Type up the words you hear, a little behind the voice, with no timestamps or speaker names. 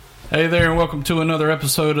Hey there, and welcome to another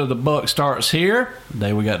episode of The Buck Starts Here.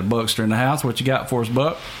 Today we got the Buckster in the house. What you got for us,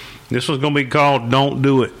 Buck? This was going to be called Don't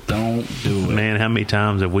Do It. Don't do it. Man, how many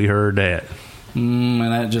times have we heard that? And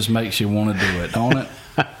that just makes you want to do it, don't it?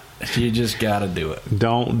 You just got to do it.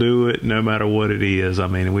 Don't do it, no matter what it is. I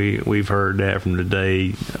mean, we've heard that from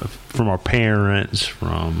today, from our parents,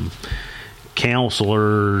 from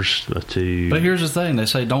counselors to... But here's the thing. They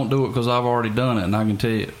say don't do it because I've already done it, and I can tell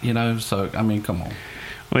you, so, I mean, come on.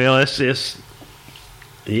 Well, it's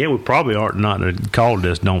yeah, we probably ought not to call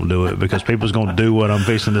this Don't Do It because people's going to do what I'm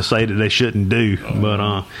fixing to say that they shouldn't do.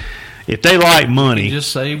 But if they like money... You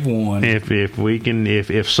just save one. If we can...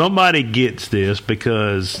 If somebody gets this,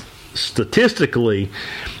 because statistically,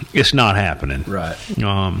 it's not happening. Right.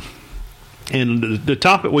 And the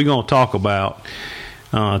topic we're going to talk about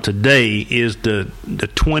today is the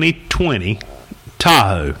 2020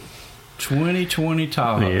 Tahoe. 2020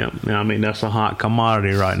 Tahoe. Yeah, I mean, that's a hot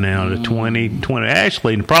commodity right now. The 2020,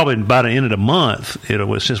 actually, probably by the end of the month,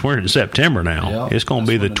 since we're in September now, it's going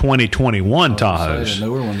to be the 2021 Tahoes. The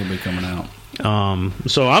newer ones will be coming out.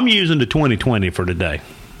 So I'm using the 2020 for today.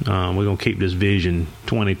 We're going to keep this vision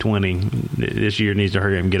 2020. This year needs to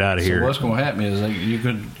hurry up and get out of here. So what's going to happen is you're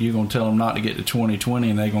going to tell them not to get to 2020,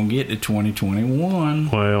 and they're going to get to 2021.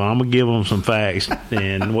 Well, I'm going to give them some facts,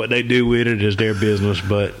 and what they do with it is their business,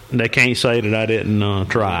 but they can't say that I didn't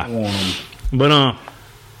try. But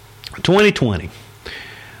 2020.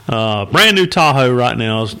 Brand new Tahoe right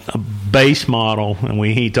now is a base model, and we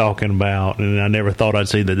ain't talking about, and I never thought I'd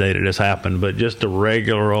see the day that this happened, but just a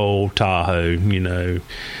regular old Tahoe,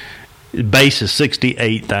 base is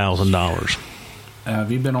 $68,000.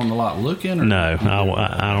 Have you been on the lot looking? Or no,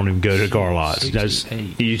 I don't even go to car lots.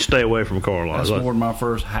 You stay away from car lots. That's more than my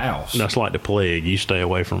first house. That's like the plague. You stay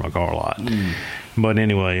away from a car lot. But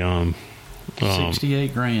anyway,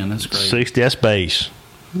 $68,000. That's great. 60. That's base.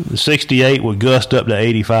 68 would gust up to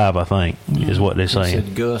 85, I think, is what they're saying. It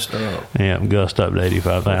said gust up. Yeah, gust up to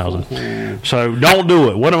 85,000. So don't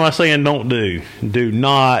do it. What am I saying don't do? Do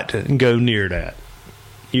not go near that.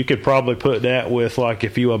 You could probably put that with, like,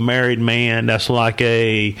 if you're a married man, that's like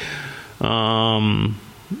a woman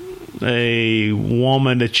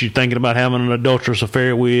that you're thinking about having an adulterous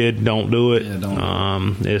affair with. Don't do it. Yeah,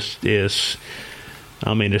 don't do it.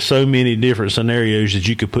 I mean, there's so many different scenarios that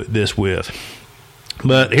you could put this with.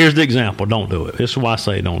 But here's the example. Don't do it. This is why I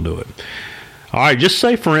say don't do it. All right, just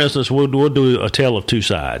say, for instance, we'll do a tale of two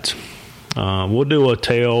sides. We'll do a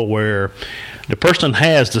tale where the person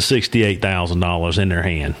has the $68,000 in their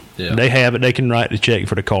hand. Yeah. They have it. They can write the check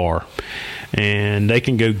for the car, and they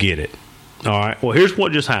can go get it. All right, well, here's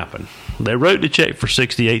what just happened. They wrote the check for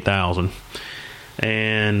 $68,000,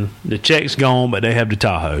 and the check's gone, but they have the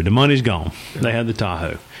Tahoe. The money's gone. Yeah. They have the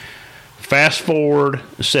Tahoe. Fast forward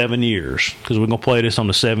 7 years, because we're going to play this on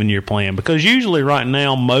the 7-year plan. Because usually, right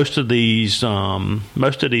now, most of these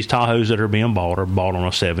Tahoes that are being bought are bought on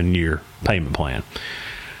a 7-year payment plan.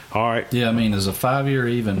 All right. Yeah, I mean, is a 5-year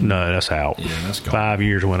even? No, that's out. Yeah, that's gone. 5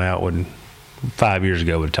 years went out 5 years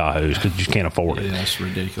ago with Tahoes because you can't afford it. Yeah, that's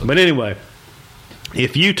ridiculous. But anyway,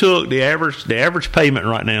 if you took the average payment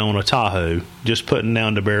right now on a Tahoe, just putting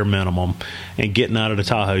down the bare minimum and getting out of the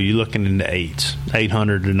Tahoe, you're looking in the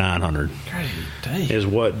 $800 to $900. Is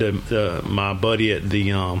what my buddy at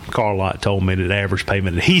the car lot told me that the average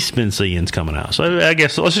payment that he's been seeing is coming out. So I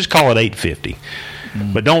guess let's just call it $850.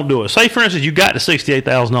 But don't do it. Say, for instance, you got the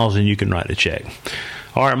 $68,000 and you can write the check.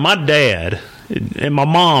 All right, my dad and my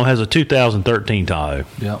mom has a 2013 Tahoe.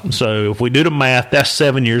 Yep. So if we do the math, that's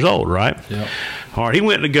 7 years old, right? Yep. All right, he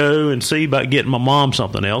went to go and see about getting my mom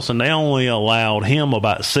something else, and they only allowed him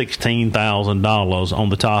about $16,000 on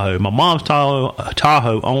the Tahoe. My mom's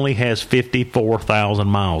Tahoe only has 54,000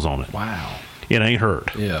 miles on it. Wow. It ain't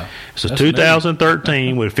hurt. Yeah. It's a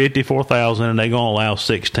 2013 with 54,000, and they're going to allow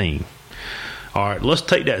 16. All right, let's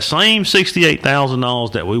take that same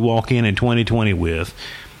 $68,000 that we walk in 2020 with,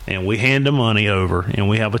 and we hand the money over, and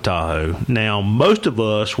we have a Tahoe. Now, most of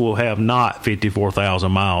us will have not 54,000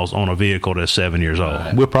 miles on a vehicle that's 7 years old.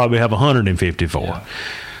 Right. We'll probably have 154. Yeah.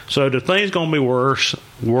 So the thing's going to be worth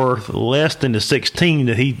less than the 16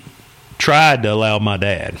 that he tried to allow my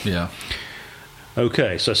dad. Yeah.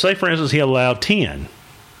 Okay, so say, for instance, he allowed 10.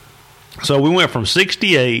 So we went from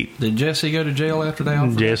 68. Did Jesse go to jail after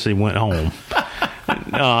that? Jesse went home.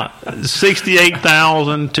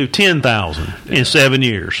 68,000 to 10,000 in 7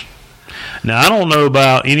 years. Now, I don't know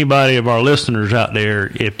about anybody of our listeners out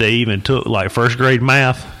there if they even took like first grade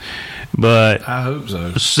math, but I hope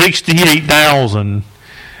so. 68,000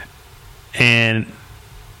 and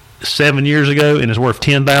 7 years ago and is worth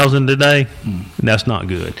 $10,000 today, that's not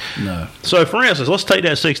good. No. So, for instance, let's take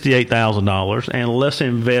that $68,000 and let's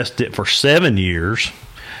invest it for 7 years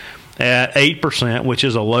at 8%, which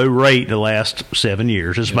is a low rate the last 7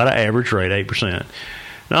 years. It's about an average rate, 8%.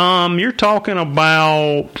 You're talking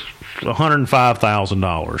about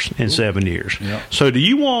 $105,000 in 7 years. Yep. So, do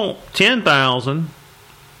you want $10,000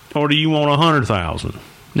 or do you want $100,000?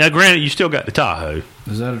 Now, granted, you still got the Tahoe.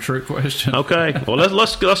 Is that a trick question? Okay. Well,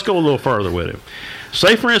 let's go a little further with it.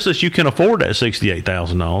 Say, for instance, you can afford that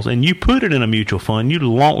 $68,000 and you put it in a mutual fund. You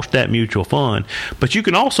launch that mutual fund, but you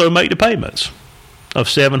can also make the payments of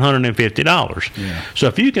 $750. Yeah. So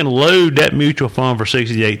if you can load that mutual fund for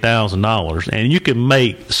 $68,000 and you can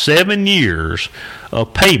make 7 years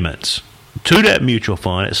of payments to that mutual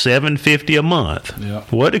fund at $750 a month, Yep.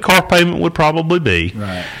 what the car payment would probably be,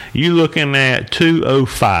 Right. you're looking at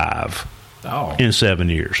 $205 Oh. in 7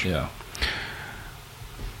 years. Yeah.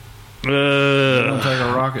 It don't take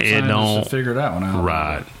a rocket it scientist don't. to figure that one out.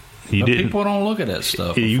 Right. You But didn't. people don't look at that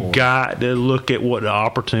stuff. You got to look at what the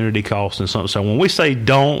opportunity costs and something. So when we say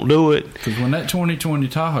don't do it, because when that 2020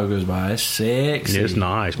 Tahoe goes by, it's sexy. it's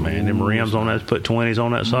nice, man. Them rims on that, put 20s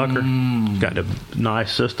on that sucker. Got the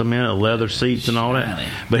nice system in it, leather seats and all that. Shiny.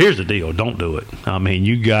 But here's the deal: don't do it. I mean,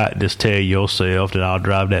 you got to tell yourself that I'll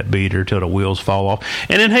drive that beater till the wheels fall off,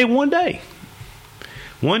 and then hey, one day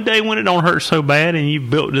when it don't hurt so bad, and you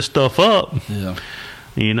built this stuff up, Yeah.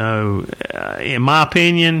 you know, in my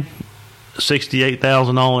opinion,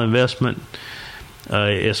 $68,000 investment.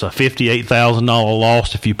 It's a $58,000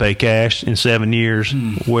 loss if you pay cash in 7 years,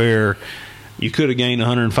 where you could have gained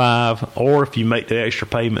 105, or if you make the extra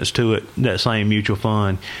payments to it, that same mutual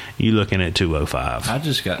fund, you're looking at 205. I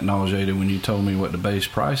just got nauseated when you told me what the base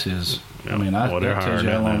price is. I mean, Well, they're that higher tells you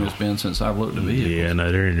how than long that it's been since I've looked at vehicles. Yeah,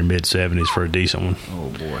 no, they're in the mid 70s for a decent one. Oh,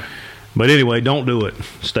 boy. But anyway, don't do it.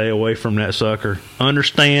 Stay away from that sucker.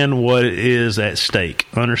 Understand what it is at stake.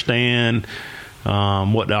 Understand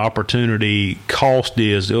what the opportunity cost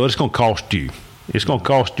is. Well, it's going to cost you. It's going to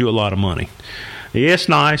cost you a lot of money. Yeah, it's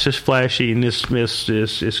nice, it's flashy, and it's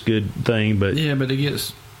a good thing, but Yeah, but it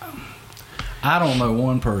gets. I don't know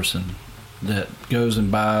one person that goes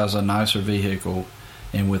and buys a nicer vehicle,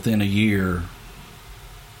 and within a year,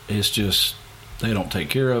 it's just they don't take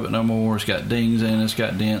care of it no more. It's got dings in it. It's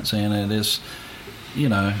got dents in it. It's, you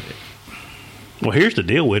know. well, here's the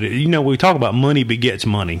deal with it. You know, we talk about money begets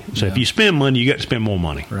money. So Yeah. if you spend money, you got to spend more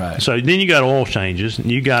money. Right. So then you got oil changes, and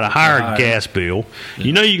you got a higher Higher. gas bill. Yeah.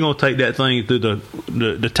 You know you're going to take that thing through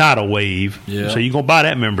the tidal wave. Yeah. So you're going to buy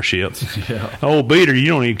that membership. Yeah. Old beater, you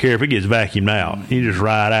don't even care if it gets vacuumed out. You just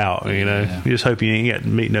ride out, you know. Yeah. You just hope you ain't got to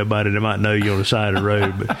meet nobody that might know you on the side of the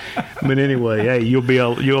road. But anyway, hey, your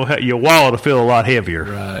wallet will feel a lot heavier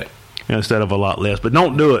Right. instead of a lot less. But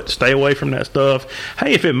don't do it. Stay away from that stuff.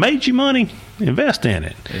 Hey, if it made you money, invest in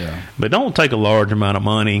it. Yeah. But don't take a large amount of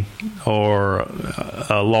money or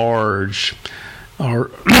a large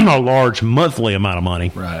monthly amount of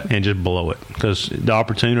money, Right. and just blow it, because the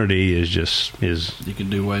opportunity is You can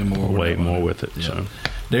do way more. way with that more money. with it. Yeah. So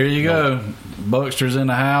There you go. Buckster's in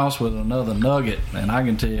the house with another nugget, and I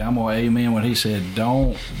can tell you, I'm gonna amen what he said.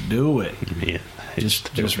 Don't do it. yeah,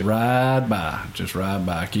 Just ride by. Just ride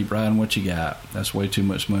by. Keep riding what you got. That's way too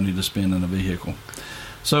much money to spend in a vehicle.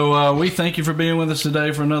 So we thank you for being with us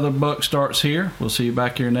today for another Buck Starts Here. We'll see you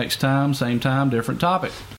back here next time. Same time, different topic.